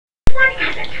One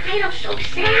has a title so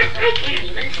sad I can't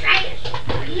even say it.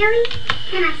 Really?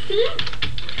 Can I see it?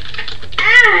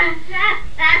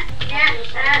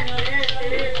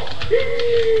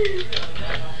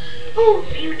 Oh,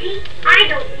 beauty, I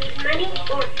don't need money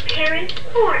or parents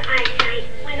or eyesight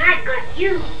when I've got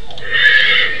you.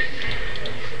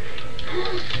 I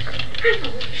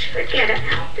always forget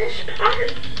about this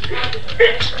part.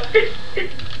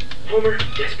 Homer,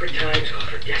 desperate times call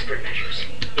for desperate measures.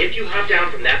 If you hop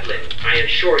down from that limb, I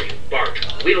assure you, Bart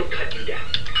will cut you down.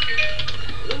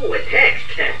 Ooh, a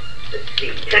text. Let's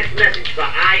see. Text message for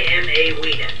I am a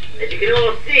wiener. As you can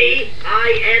all see,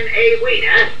 I am a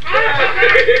wiener. I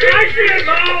see it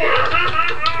now!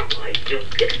 I do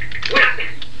get well,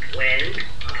 when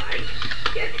I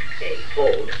get a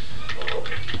hold of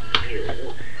you.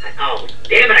 Oh,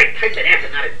 damn it, I typed an F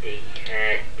and not a D.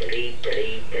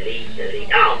 Delete.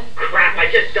 Oh, crap, I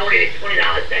just donated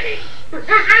 $20 to hate.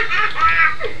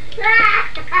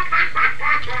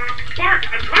 Bart,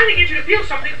 I'm trying to get you to feel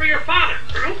something for your father.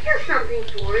 I feel something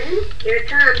for him. Here it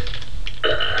comes.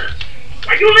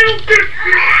 Are you little bitch?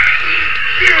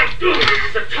 This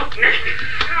is a tough neck.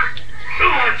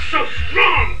 Oh, it's so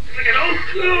strong. It's like an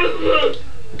oak.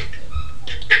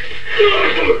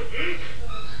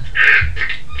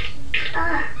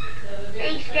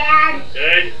 Thanks, Dad.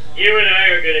 Son, you and I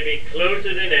are going to be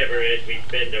closer than ever as we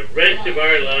spend the rest of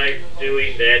our lives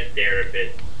doing that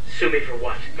therapist. Sue me for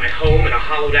what? My home in a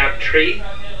hollowed out tree?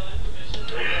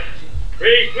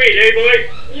 Pretty sweet, eh, boy?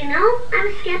 You know,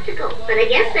 I'm skeptical, but I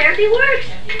guess therapy works.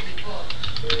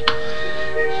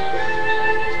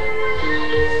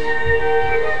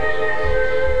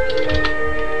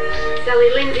 Sally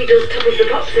Lindsay does Top of the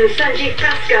Pops and Sanjeev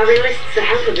Bhaskar enlists the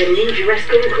help of a ninja-esque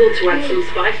uncle to add some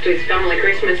spice to his family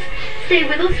Christmas. Stay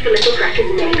with us for Little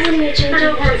Crackers next. And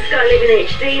over on Sky Living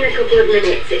HD in a couple of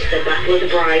minutes, it's the Battle of the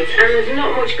Brides, and there's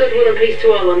not much goodwill and peace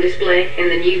to all on display in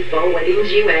the new Fall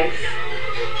Weddings US.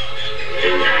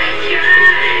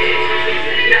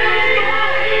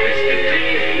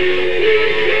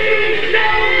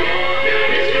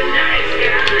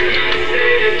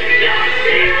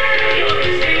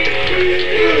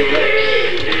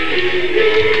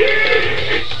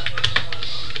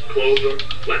 Close them,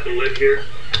 let them live here.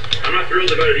 I'm not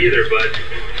thrilled about it either, but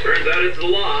turns out it's the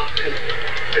law.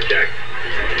 I checked.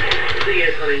 The thing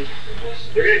is, honey,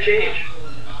 they're gonna change.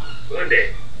 One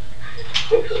day.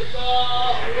 Hopefully.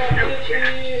 Oh,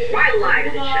 Jack. Why lie to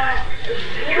the child?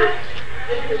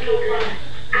 Okay, good.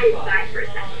 I'll buy for a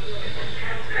second.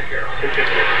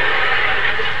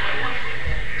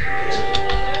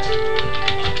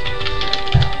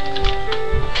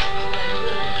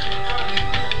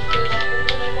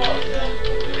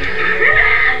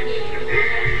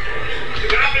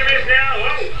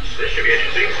 This should be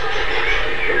interesting.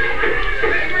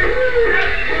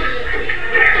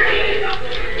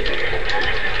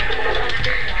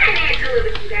 I had to live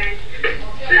with you guys,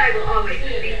 but I will always be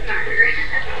Parker.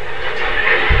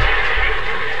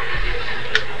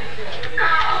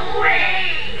 Oh,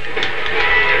 wait!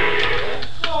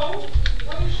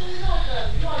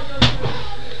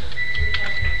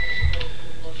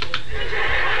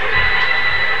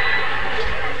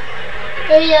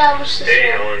 Hey, what's this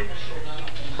Hey, one? Helen.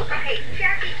 Okay,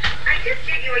 Jackie, I just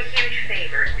did you a huge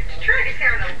favor. Try to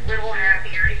sound a little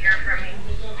happier to hear from me.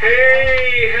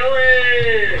 Hey,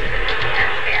 Helen!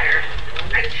 That's better.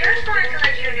 I just wanted to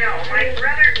let you know my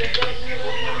brother Keith will be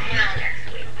in town next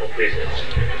week. Oh, please, no.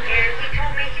 And he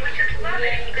told me he would just love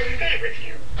it if he could stay with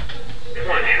you.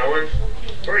 Come on, Helen.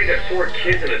 I've already got 4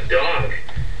 kids and a dog.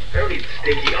 I don't need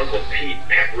stinky Uncle Pete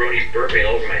pepperoni burping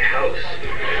over my house.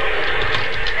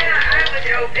 I was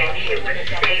hoping you wouldn't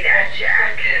say that,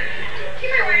 Jack. You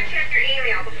might want to check your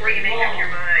email before you make up your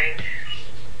mind.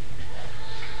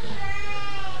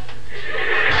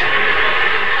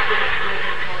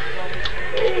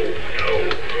 Oh, no.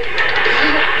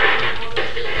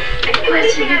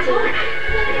 Where's he going?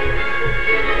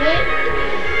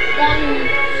 Then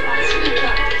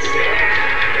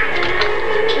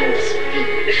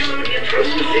Nickelodeon Trust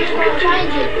Season 2.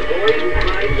 The Boy Who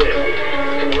Cried Will.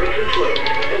 Story from Flo.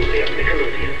 Only on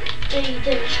Nickelodeon.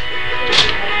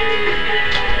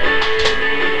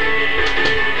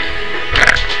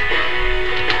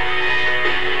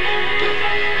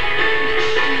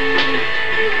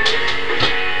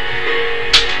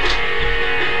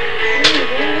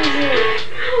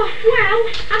 Wow,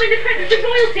 I'm in the presence of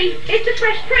royalty. It's the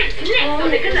Fresh Prince, next on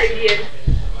Nickelodeon.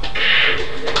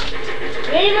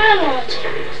 Hey, my lord.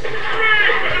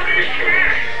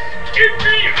 It's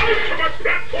the ultimate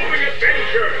platforming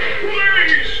adventure!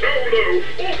 Play solo!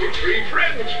 Or with 3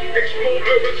 friends! Explore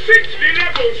over 60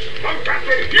 levels and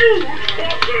battle huge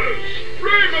bosses!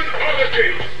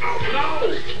 working. Oh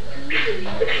no!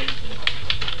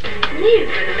 New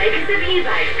from the makers of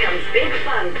U-Bags comes big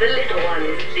fun for little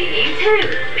ones. The U2,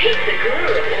 pick the glue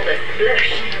or the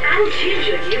splush, and choose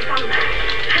your new fun pack.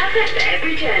 Perfect for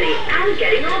every journey and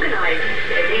getting organised.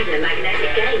 There's even a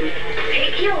magnetic game.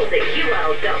 Pick yours at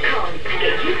uworld.com and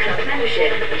get U-Club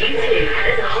membership. U2,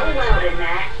 there's a whole world in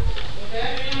there.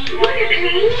 Wanna play,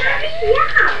 Mommy?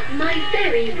 Yeah. My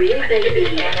very real baby.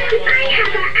 I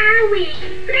have an owie.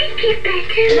 Make it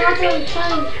better. Not on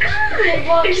time. It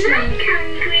works Good now. night,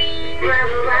 hungry.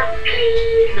 Rub, rub,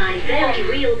 please. My very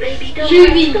real baby doll.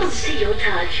 Judy. Responds to your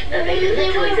touch. Available They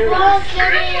at Toys won't R work, Us.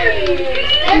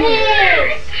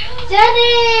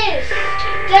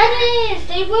 Dennis,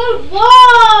 they won't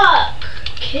work.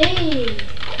 Okay.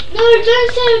 No,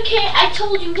 don't say okay. I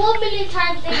told you 1,000,000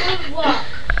 times they won't work.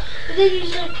 But then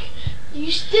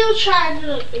you still try and be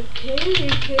like, okay.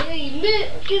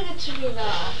 Give it to me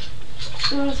now.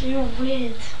 Girls, you're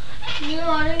weird. No,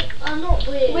 I'm not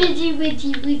weird. Widdy.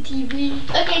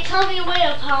 Okay, tell me a way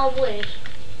of how I'm weird.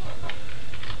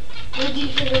 What do you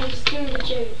think I'm just doing a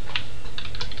joke?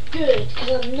 Good,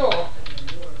 because I'm not.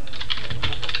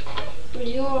 Well,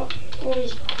 you're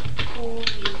always boring.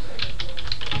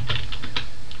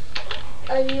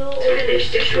 And you're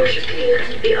Finish dishwasher cleaner,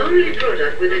 the only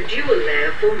product with a dual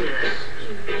layer formula.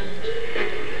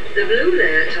 The blue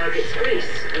layer targets grease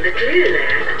and the clear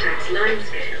layer attacks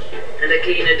limescale. And a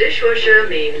cleaner dishwasher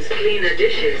means cleaner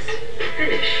dishes.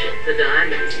 Finish the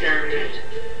diamond standard.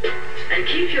 And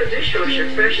keep your dishwasher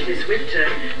fresh this winter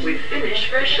with Finish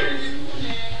Freshness.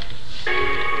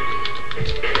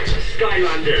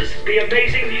 Skylanders, the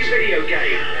amazing new video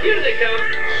game. Here they come.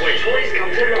 Where toys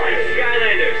come to life.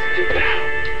 Skylanders, to battle.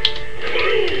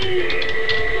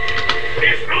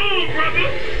 It's on, brother!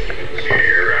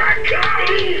 Here I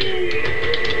come!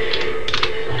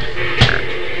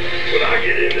 When I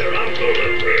get in there, I'm gonna...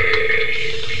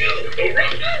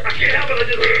 I can't help it, I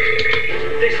just...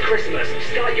 This Christmas,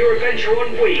 start your adventure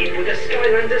on Wii with the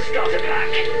Skylanders Starter Pack.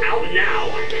 Out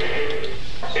now.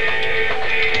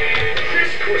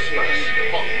 This Christmas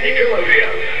on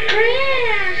Nickelodeon.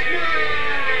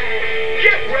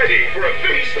 Get ready for a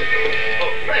feast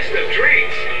of festive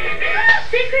treats.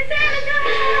 Secret Santa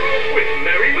With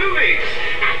merry movies.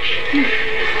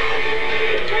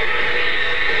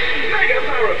 Mega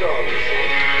marathons.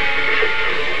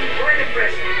 Great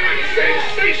present.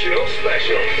 Sensational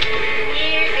specials.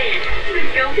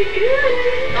 It's gonna be good.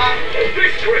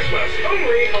 This Christmas,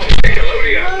 only on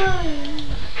Nickelodeon.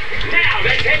 Now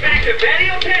let's head back to Betty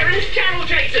or Parents Channel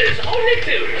Chasers on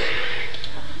Nicktoons.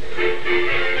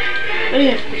 Oh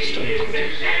yeah, of course.